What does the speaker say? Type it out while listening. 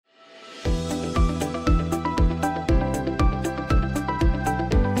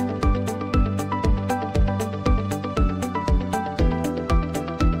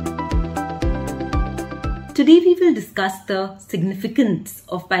Today we will discuss the significance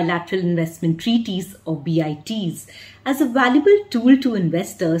of bilateral investment treaties or BITs as a valuable tool to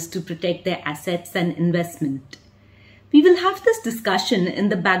investors to protect their assets and investment. We will have this discussion in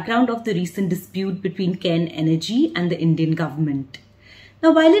the background of the recent dispute between Cairn Energy and the Indian government.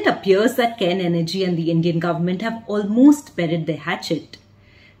 Now, while it appears that Cairn Energy and the Indian government have almost buried their hatchet,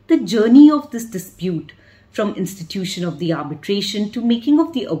 the journey of this dispute, from institution of the arbitration to making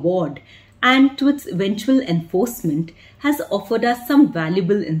of the award and to its eventual enforcement, has offered us some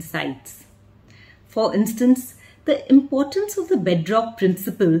valuable insights. For instance, the importance of the bedrock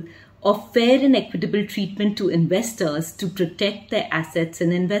principle of fair and equitable treatment to investors to protect their assets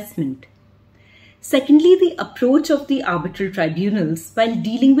and investment. Secondly, the approach of the arbitral tribunals while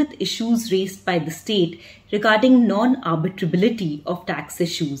dealing with issues raised by the state regarding non-arbitrability of tax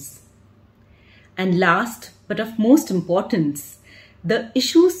issues. And last, but of most importance, the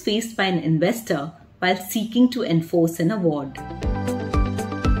issues faced by an investor while seeking to enforce an award.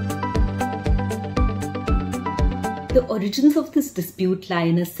 The origins of this dispute lie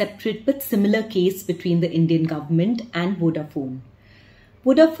in a separate but similar case between the Indian government and Vodafone.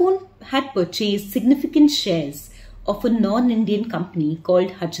 Vodafone had purchased significant shares of a non-Indian company called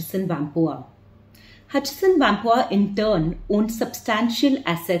Hutchison Whampoa. Hutchison Whampoa in turn owned substantial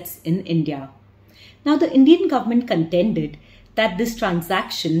assets in India. Now, the Indian government contended that this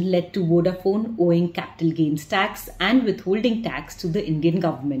transaction led to Vodafone owing capital gains tax and withholding tax to the Indian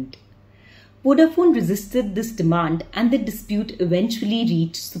government. Vodafone resisted this demand and the dispute eventually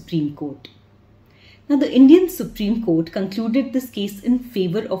reached Supreme Court. Now, the Indian Supreme Court concluded this case in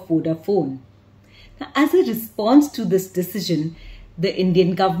favor of Vodafone. Now, as a response to this decision, the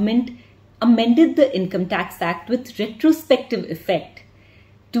Indian government amended the Income Tax Act with retrospective effect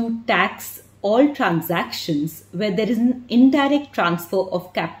to tax all transactions where there is an indirect transfer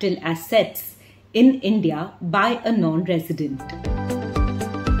of capital assets in India by a non-resident.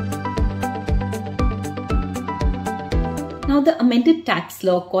 Now, the amended tax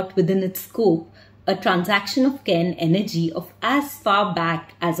law caught within its scope a transaction of Cairn Energy of as far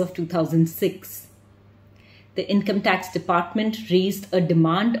back as of 2006. The Income Tax Department raised a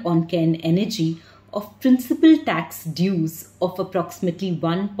demand on Cairn Energy of principal tax dues of approximately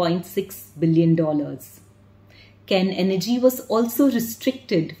 $1.6 billion. Cairn Energy was also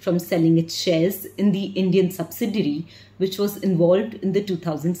restricted from selling its shares in the Indian subsidiary, which was involved in the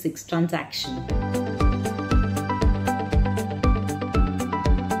 2006 transaction.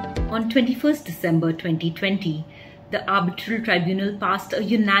 On 21st December 2020, the Arbitral Tribunal passed a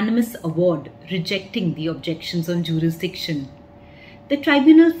unanimous award rejecting the objections on jurisdiction. The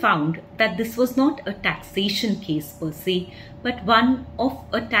tribunal found that this was not a taxation case per se, but one of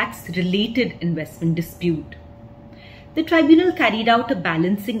a tax-related investment dispute. The tribunal carried out a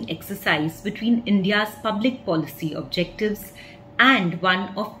balancing exercise between India's public policy objectives and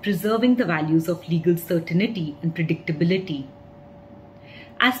one of preserving the values of legal certainty and predictability.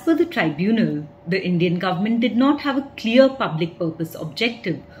 As per the tribunal, the Indian government did not have a clear public purpose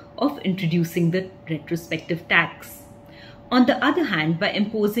objective of introducing the retrospective tax. On the other hand, by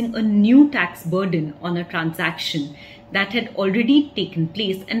imposing a new tax burden on a transaction that had already taken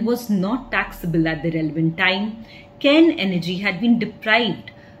place and was not taxable at the relevant time, Cairn Energy had been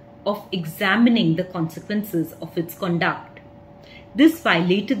deprived of examining the consequences of its conduct. This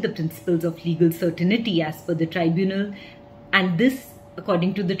violated the principles of legal certainty as per the tribunal, and this,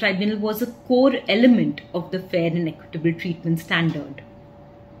 according to the tribunal, was a core element of the fair and equitable treatment standard.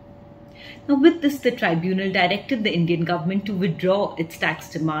 Now, with this, the tribunal directed the Indian government to withdraw its tax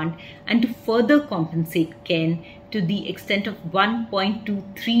demand and to further compensate Cairn to the extent of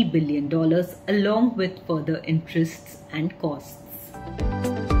 $1.23 billion, along with further interests and costs.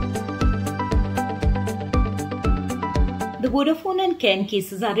 The Vodafone and Cairn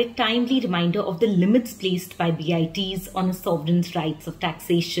cases are a timely reminder of the limits placed by BITs on a sovereign's rights of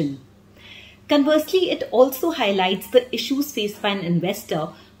taxation. Conversely, it also highlights the issues faced by an investor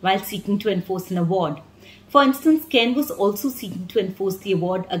while seeking to enforce an award. For instance, Cairn was also seeking to enforce the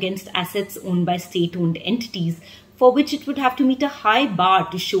award against assets owned by state-owned entities, for which it would have to meet a high bar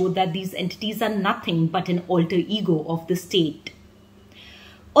to show that these entities are nothing but an alter ego of the state.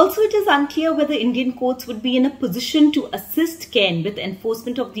 Also, it is unclear whether Indian courts would be in a position to assist Cairn with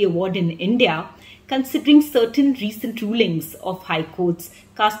enforcement of the award in India, considering certain recent rulings of high courts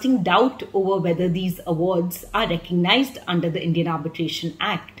casting doubt over whether these awards are recognized under the Indian Arbitration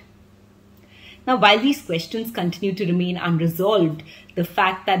Act. Now, while these questions continue to remain unresolved, the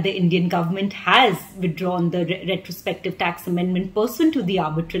fact that the Indian government has withdrawn the retrospective tax amendment pursuant to the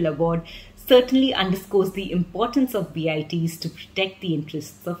arbitral award certainly underscores the importance of BITs to protect the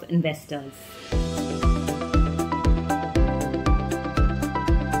interests of investors.